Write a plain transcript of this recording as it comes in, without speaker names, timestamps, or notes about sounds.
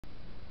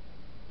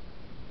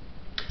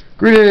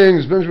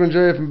Greetings, Benjamin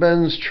J. from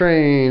Ben's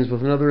Trains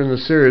with another in the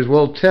series.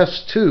 Well,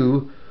 test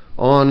 2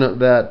 on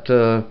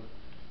that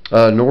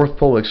North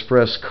Pole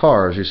Express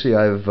cars. You see,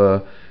 I've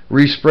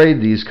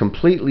resprayed these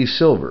completely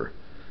silver,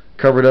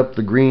 covered up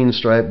the green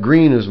stripe.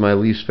 Green is my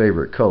least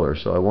favorite color,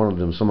 so I wanted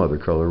them some other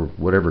color,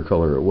 whatever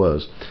color it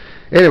was.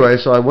 Anyway,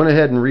 so I went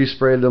ahead and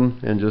resprayed them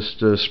and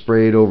just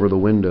sprayed over the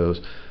windows.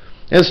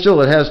 And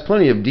still, it has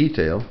plenty of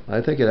detail.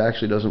 I think it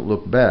actually doesn't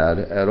look bad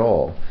at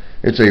all.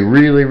 It's a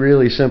really,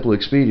 really simple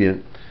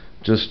expedient.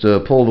 Just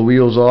pull the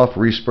wheels off,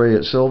 respray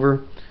it silver,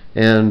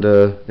 and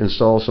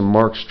install some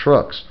Marx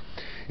trucks.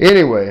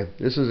 Anyway,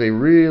 this is a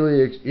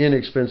really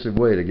inexpensive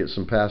way to get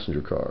some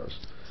passenger cars.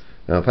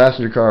 Now,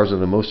 passenger cars are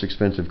the most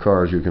expensive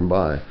cars you can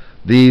buy.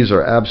 These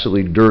are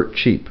absolutely dirt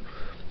cheap.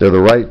 They're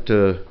the right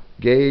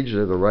gauge,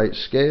 they're the right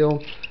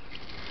scale,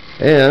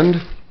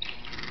 and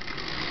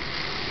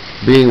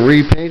being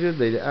repainted,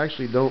 they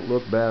actually don't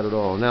look bad at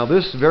all. Now,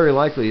 this very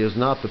likely is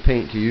not the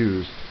paint to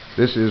use.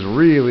 This is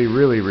really,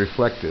 really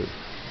reflective.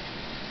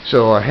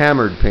 So a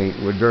hammered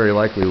paint would very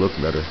likely look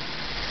better.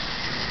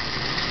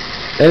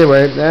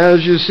 Anyway,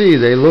 as you see,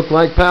 they look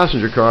like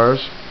passenger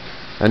cars,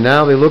 and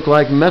now they look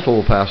like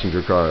metal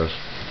passenger cars.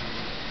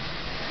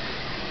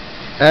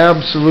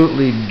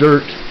 Absolutely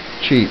dirt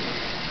cheap.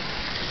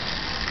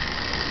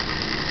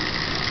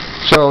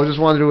 So I just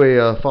wanted to do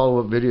a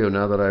follow-up video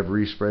now that I've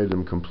resprayed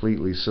them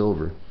completely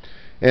silver.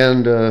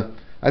 And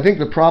I think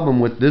the problem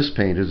with this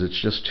paint is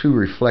it's just too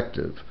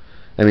reflective.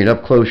 I mean,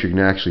 up close you can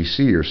actually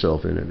see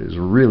yourself in it. It's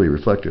really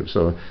reflective.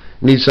 So it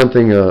needs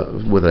something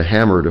with a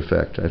hammered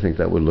effect. I think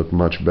that would look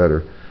much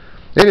better.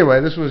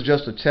 Anyway, this was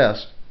just a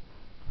test.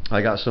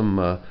 I got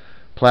some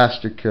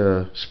plastic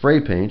spray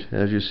paint.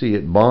 As you see,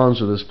 it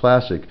bonds with this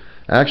plastic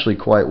actually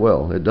quite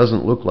well. It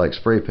doesn't look like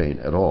spray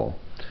paint at all.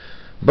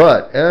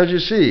 But as you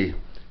see,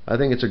 I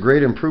think it's a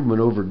great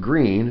improvement over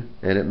green,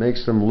 and it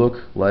makes them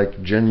look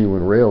like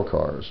genuine rail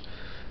cars.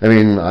 I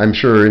mean, I'm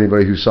sure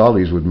anybody who saw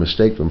these would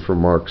mistake them for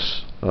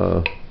Marx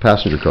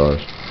passenger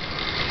cars.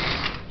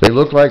 They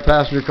look like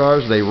passenger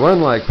cars, they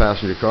run like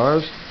passenger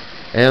cars,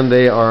 and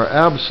they are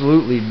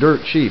absolutely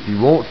dirt cheap. You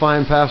won't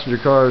find passenger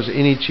cars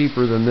any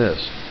cheaper than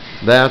this.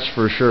 That's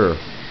for sure.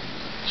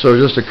 So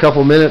just a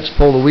couple minutes,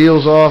 pull the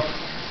wheels off,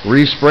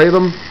 respray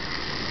them,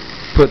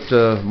 put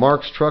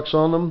Marx trucks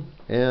on them,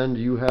 and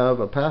you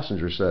have a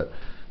passenger set.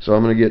 So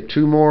I'm going to get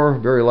 2 more,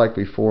 very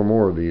likely 4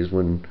 more of these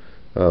when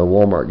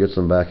Walmart gets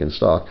them back in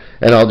stock.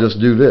 And I'll just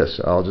do this.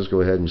 I'll just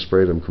go ahead and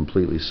spray them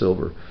completely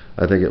silver.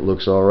 I think it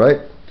looks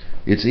alright.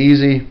 It's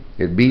easy.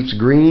 It beats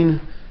green.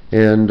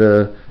 And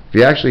if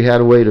you actually had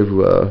a way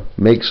to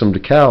make some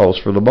decals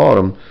for the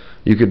bottom,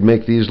 you could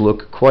make these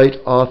look quite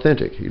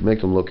authentic. You'd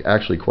make them look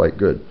actually quite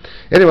good.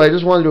 Anyway, I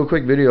just wanted to do a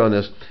quick video on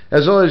this.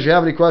 As always, if you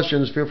have any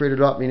questions, feel free to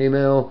drop me an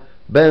email.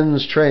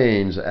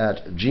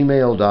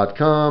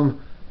 BENZTRAINZ@gmail.com.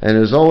 And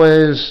as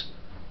always,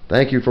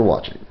 thank you for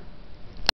watching.